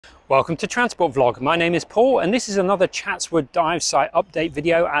Welcome to Transport Vlog. My name is Paul and this is another Chatswood Dive Site update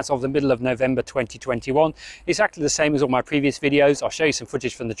video as of the middle of November 2021. Exactly the same as all my previous videos. I'll show you some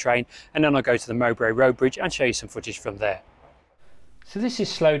footage from the train and then I'll go to the Mowbray Road bridge and show you some footage from there. So this is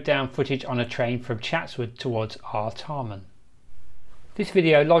slowed down footage on a train from Chatswood towards Artarmon. This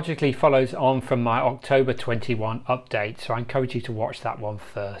video logically follows on from my October 21 update, so I encourage you to watch that one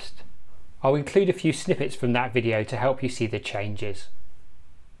first. I'll include a few snippets from that video to help you see the changes.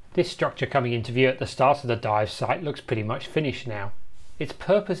 This structure coming into view at the start of the dive site looks pretty much finished now. Its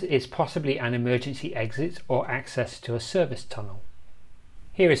purpose is possibly an emergency exit or access to a service tunnel.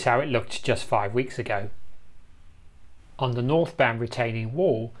 Here is how it looked just 5 weeks ago. On the northbound retaining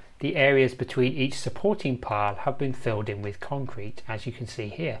wall, the areas between each supporting pile have been filled in with concrete, as you can see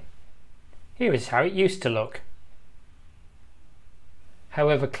here. Here is how it used to look.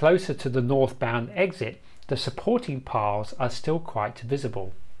 However, closer to the northbound exit, the supporting piles are still quite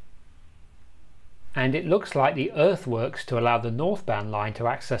visible. And it looks like the earthworks to allow the northbound line to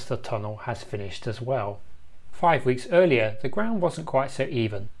access the tunnel has finished as well. 5 weeks earlier, the ground wasn't quite so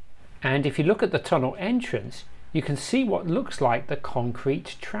even. And if you look at the tunnel entrance, you can see what looks like the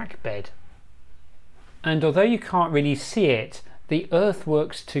concrete track bed. And although you can't really see it, the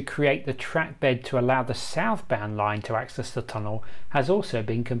earthworks to create the track bed to allow the southbound line to access the tunnel has also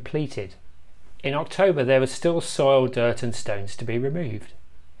been completed. In October, there was still soil, dirt and stones to be removed.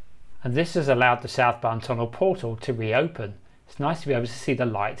 And this has allowed the southbound tunnel portal to reopen. It's nice to be able to see the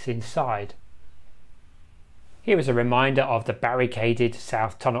lights inside. Here is a reminder of the barricaded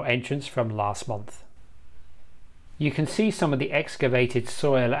south tunnel entrance from last month. You can see some of the excavated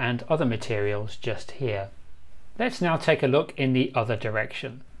soil and other materials just here. Let's now take a look in the other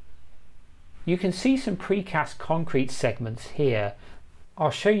direction. You can see some precast concrete segments here.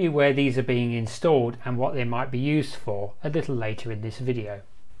 I'll show you where these are being installed and what they might be used for a little later in this video.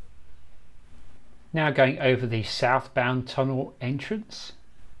 Now going over the southbound tunnel entrance.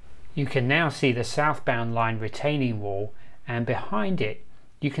 You can now see the southbound line retaining wall, and behind it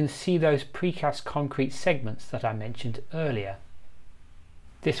you can see those precast concrete segments that I mentioned earlier.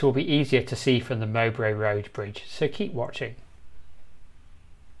 This will be easier to see from the Mowbray Road bridge, so keep watching.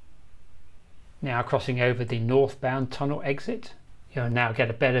 Now crossing over the northbound tunnel exit, you'll now get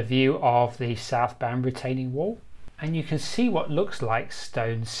a better view of the southbound retaining wall, and you can see what looks like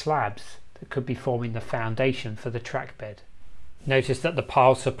stone slabs that could be forming the foundation for the track bed. Notice that the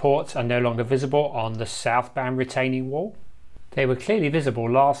pile supports are no longer visible on the southbound retaining wall. They were clearly visible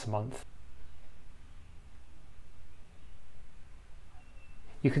last month.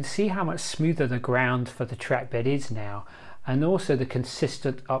 You can see how much smoother the ground for the track bed is now, and also the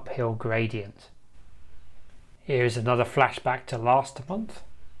consistent uphill gradient. Here is another flashback to last month.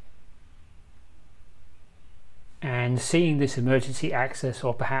 And seeing this emergency access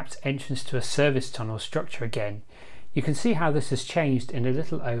or perhaps entrance to a service tunnel structure again, you can see how this has changed in a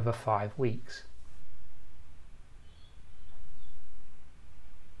little over 5 weeks.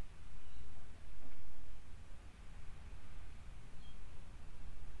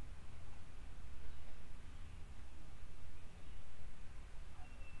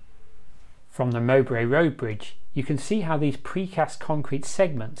 From the Mowbray Road bridge, you can see how these precast concrete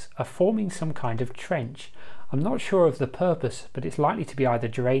segments are forming some kind of trench. I'm not sure of the purpose, but it's likely to be either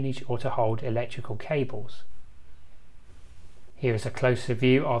drainage or to hold electrical cables. Here is a closer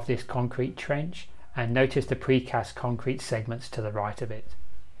view of this concrete trench, and notice the precast concrete segments to the right of it.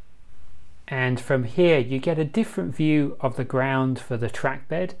 And from here you get a different view of the ground for the track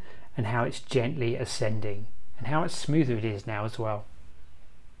bed and how it's gently ascending and how much smoother it is now as well.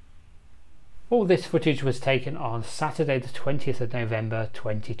 All this footage was taken on Saturday the 20th of November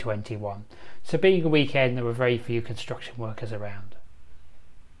 2021, so being a weekend there were very few construction workers around.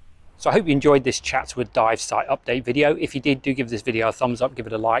 So I hope you enjoyed this Chatswood Dive Site update video. If you did, do give this video a thumbs up, give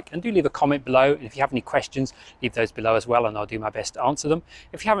it a like, and do leave a comment below. And if you have any questions, leave those below as well and I'll do my best to answer them.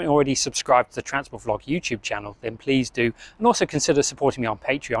 If you haven't already subscribed to the Transport Vlog YouTube channel, then please do, and also consider supporting me on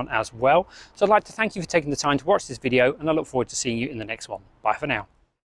Patreon as well. So I'd like to thank you for taking the time to watch this video, and I look forward to seeing you in the next one. Bye for now.